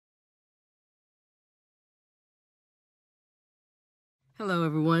Hello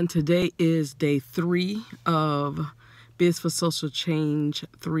everyone, today is day 3 of Biz4SocialCHG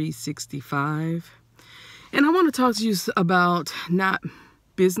 365, and I want to talk to you about not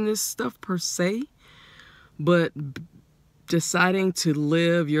business stuff per se, but deciding to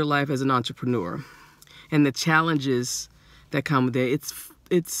live your life as an entrepreneur and the challenges that come with it.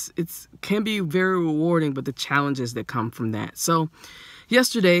 It can be very rewarding, but the challenges that come from that. So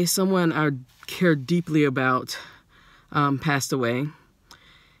yesterday, someone I cared deeply about passed away.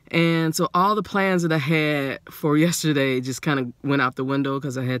 And so all the plans that I had for yesterday just kind of went out the window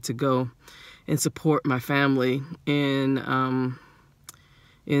because I had to go and support my family in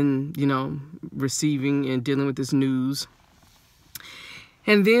receiving and dealing with this news.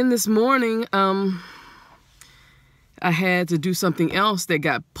 And then this morning, I had to do something else that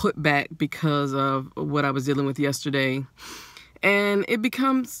got put back because of what I was dealing with yesterday. And it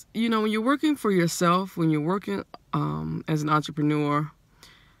becomes, when you're working for yourself, when you're working as an entrepreneur,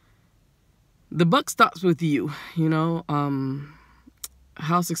 the buck stops with you.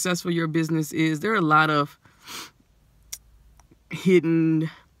 How successful your business is. There are a lot of hidden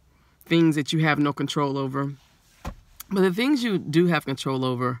things that you have no control over. But the things you do have control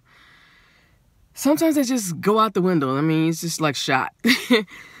over, sometimes they just go out the window. I mean, it's just like shot.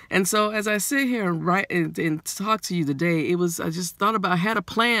 And so as I sit here and write and talk to you today, I just thought about, I had a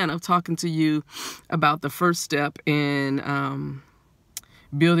plan of talking to you about the first step in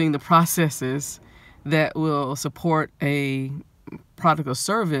building the processes that will support a product or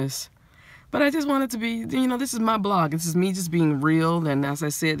service. But I just wanted to be, this is my blog. This is me just being real. And as I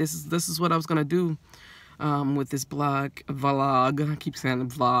said, this is what I was going to do with this vlog. I keep saying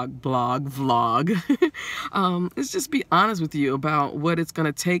vlog. It's just be honest with you about what it's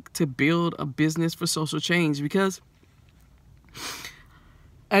going to take to build a business for social change. Because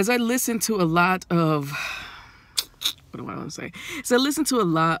as I listen to a lot of, what do I want to say? So I listen to a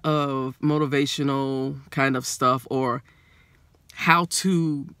lot of motivational kind of stuff, or how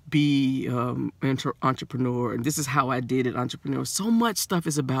to be an entrepreneur, and this is how I did it, entrepreneur. So much stuff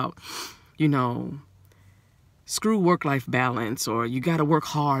is about, screw work-life balance, or you got to work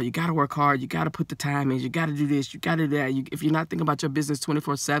hard, you got to put the time in, you got to do this, you got to do that. If you're not thinking about your business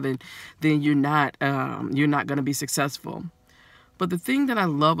 24/7, then you're not going to be successful. But the thing that I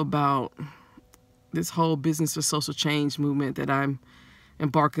love about this whole business for social change movement that I'm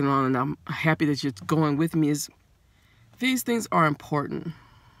embarking on, and I'm happy that you're going with me, is these things are important.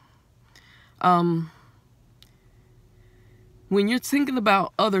 When you're thinking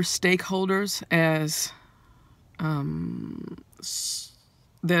about other stakeholders as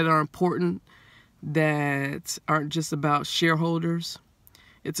that are important, that aren't just about shareholders.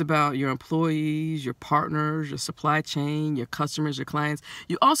 It's about your employees, your partners, your supply chain, your customers, your clients.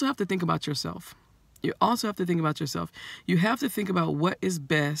 You also have to think about yourself. You have to think about what is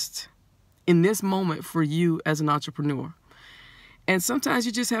best in this moment for you as an entrepreneur. And sometimes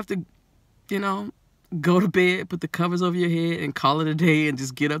you just have to, go to bed, put the covers over your head and call it a day, and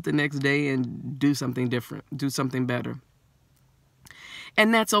just get up the next day and do something different, do something better.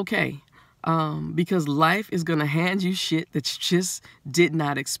 And that's okay, because life is going to hand you shit that you just did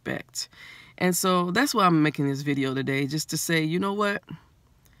not expect. And so that's why I'm making this video today, just to say, you know what?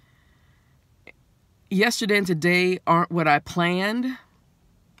 Yesterday and today aren't what I planned,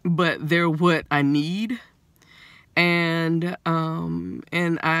 but they're what I need. And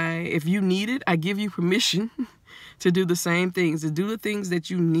if you need it, I give you permission to do the same things, to do the things that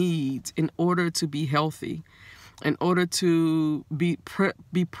you need in order to be healthy, in order to be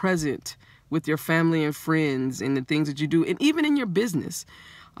present with your family and friends and the things that you do, and even in your business.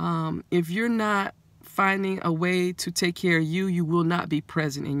 If you're not finding a way to take care of you, you will not be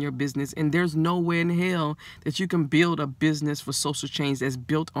present in your business. And there's no way in hell that you can build a business for social change that's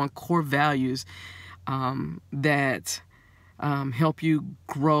built on core values that help you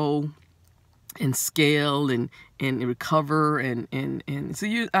grow and scale and recover. And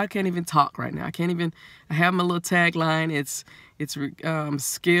so I can't even talk right now. I have my little tagline. It's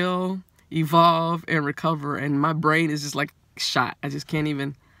scale, evolve, and recover. And my brain is just like shot. I just can't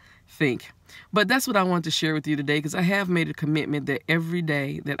even think. But that's what I want to share with you today, because I have made a commitment that every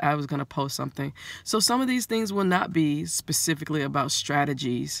day that I was going to post something. So some of these things will not be specifically about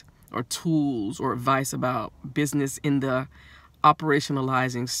strategies or tools or advice about business in the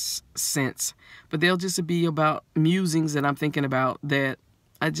operationalizing sense, but they'll just be about musings that I'm thinking about, that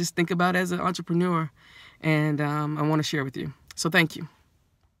I just think about as an entrepreneur, and I want to share with you. So thank you.